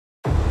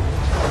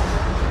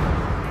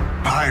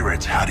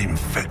pirates had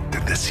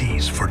infected the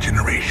seas for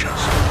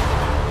generations.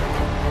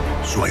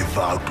 So I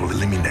vowed to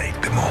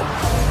eliminate them all.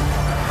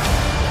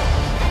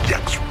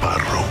 Jack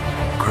Sparrow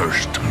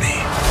cursed me.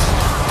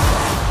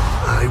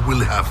 I will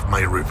have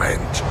my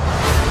revenge.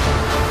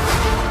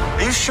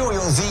 Are you sure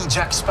you're the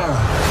Jack Sparrow?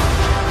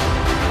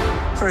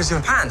 Where's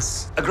your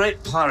pants? A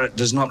great pirate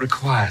does not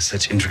require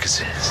such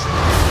intricacies.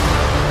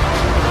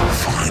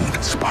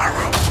 Find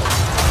Sparrow.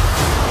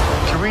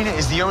 Karina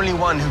is the only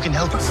one who can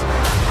help us.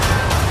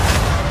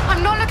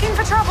 I'm not looking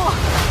for trouble.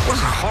 What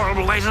a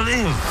horrible way to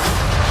live.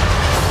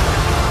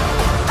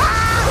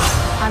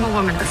 I'm a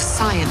woman of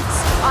science.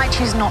 I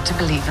choose not to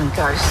believe in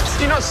ghosts.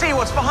 Do you not see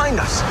what's behind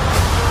us?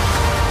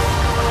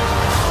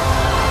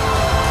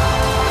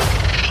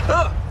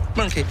 Oh,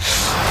 monkey.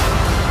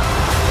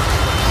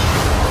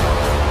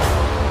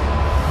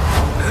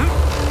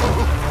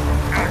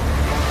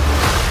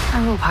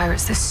 Are all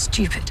pirates this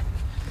stupid?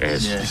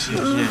 Yes.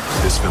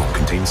 This film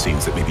contains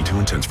scenes that may be too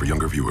intense for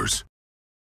younger viewers.